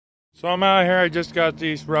So I'm out here, I just got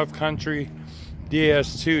these rough country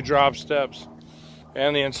ds2 drop steps,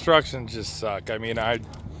 and the instructions just suck. I mean, I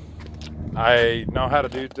know how to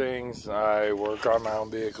do things, I work on my own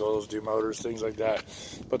vehicles, do motors, things like that,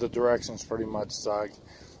 but the directions pretty much suck.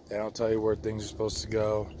 They don't tell you where things are supposed to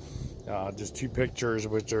go. Just two pictures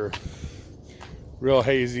which are real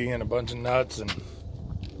hazy and a bunch of nuts, and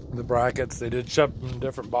the brackets, they did ship them in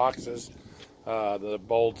different boxes, the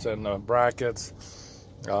bolts and the brackets.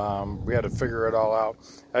 We had to figure it all out.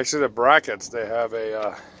 Actually, the brackets, they have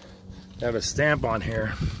a stamp on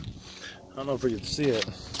here. I don't know if we can see it.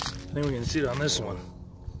 I think we can see it on this one.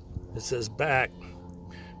 It says back,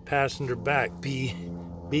 passenger back, B,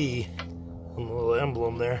 a little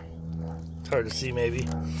emblem there. It's hard to see maybe.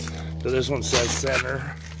 So this one says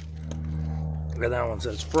center, and that one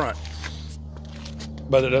says front.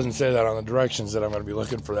 But it doesn't say that on the directions that I'm going to be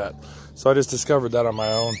looking for that. So I just discovered that on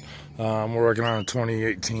my own. We're working on a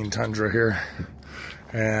 2018 Tundra here,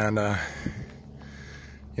 and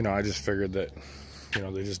you know, I just figured that, you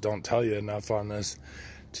know, they just don't tell you enough on this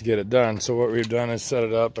to get it done. So what we've done is set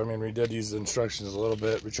it up. I mean, we did use the instructions a little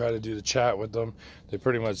bit. We tried to do the chat with them. They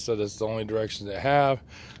pretty much said that's the only direction they have.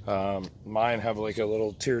 Mine have like a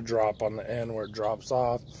little teardrop on the end where it drops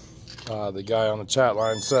off. The guy on the chat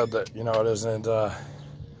line said that, you know, it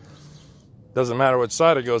doesn't matter which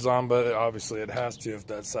side it goes on, but obviously it has to if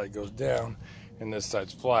that side goes down and this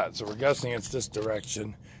side's flat. So we're guessing it's this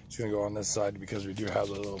direction. It's going to go on this side because we do have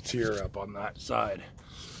the little tier up on that side.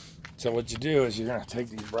 So what you do is you're going to take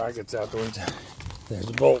these brackets out. There's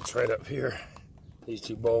the bolts right up here. These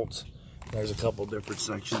two bolts. There's a couple different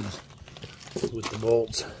sections with the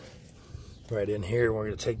bolts right in here. We're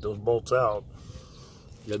going to take those bolts out.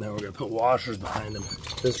 And then we're going to put washers behind them.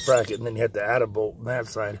 This bracket, and then you have to add a bolt on that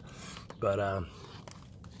side. But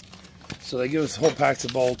so they give us whole packs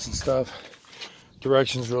of bolts and stuff.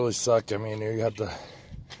 Directions really suck. I mean, you have to,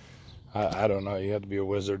 I don't know, you have to be a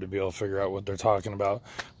wizard to be able to figure out what they're talking about.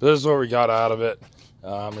 But this is what we got out of it.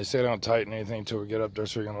 They say don't tighten anything until we get up there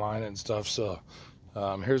so we can line it and stuff. So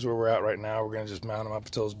here's where we're at right now. We're going to just mount them up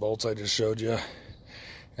to those bolts I just showed you,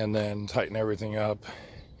 and then tighten everything up,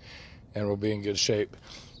 and we'll be in good shape.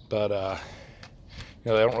 But you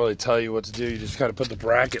know, they don't really tell you what to do. You just kind of put the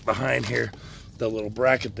bracket behind here, the little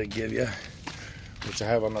bracket they give you, which I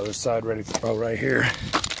have on the other side ready for, oh, right here.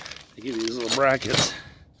 They give you these little brackets.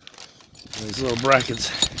 And these little brackets,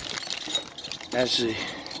 actually,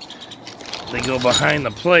 they go behind the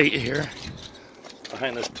plate here,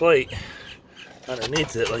 behind this plate,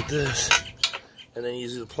 underneath it like this. And then you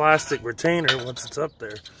use the plastic retainer once it's up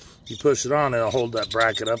there. You push it on, it'll hold that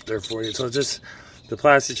bracket up there for you. So just, the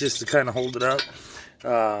plastic just to kind of hold it up.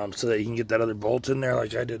 So that you can get that other bolt in there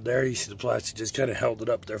like I did there. You see the plastic just kind of held it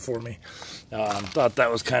up there for me. Thought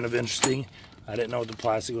that was kind of interesting. I didn't know what the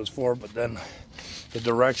plastic was for, but then the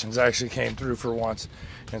directions actually came through for once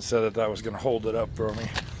and said that that was going to hold it up for me.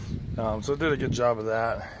 So it did a good job of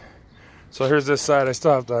that. So here's this side. I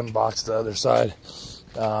still have to unbox the other side.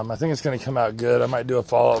 I think it's going to come out good. I might do a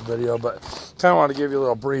follow-up video, but kind of want to give you a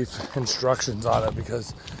little brief instructions on it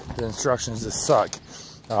because the instructions just suck.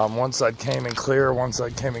 One side came in clear, one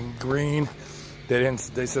side came in green. They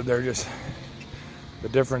said they're just, the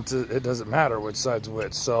difference is, it doesn't matter which side's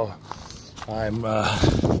which. So I'm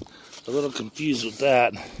a little confused with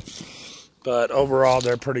that. But overall,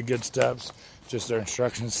 they're pretty good steps. Just their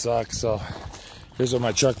instructions suck. So here's what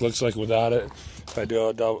my truck looks like without it. If I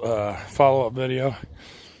do a follow-up video.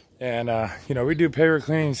 And you know, we do paver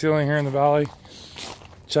cleaning and sealing here in the valley.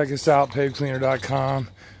 Check us out, pavecleaner.com.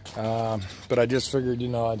 But I just figured, you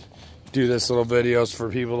know, I'd do this little videos for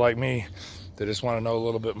people like me that just want to know a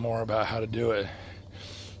little bit more about how to do it.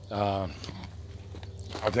 I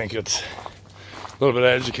think it's a little bit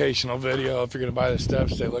of educational video. If you're going to buy the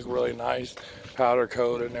steps, they look really nice, powder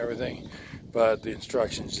coated and everything, but the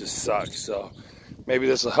instructions just suck. So maybe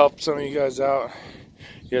this will help some of you guys out.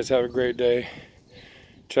 You guys have a great day.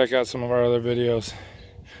 Check out some of our other videos.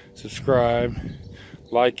 Subscribe,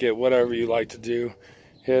 like it, whatever you like to do.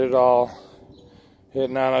 Hit it all,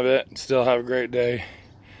 hit none of it, still have a great day.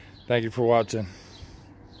 Thank you for watching.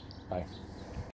 Bye.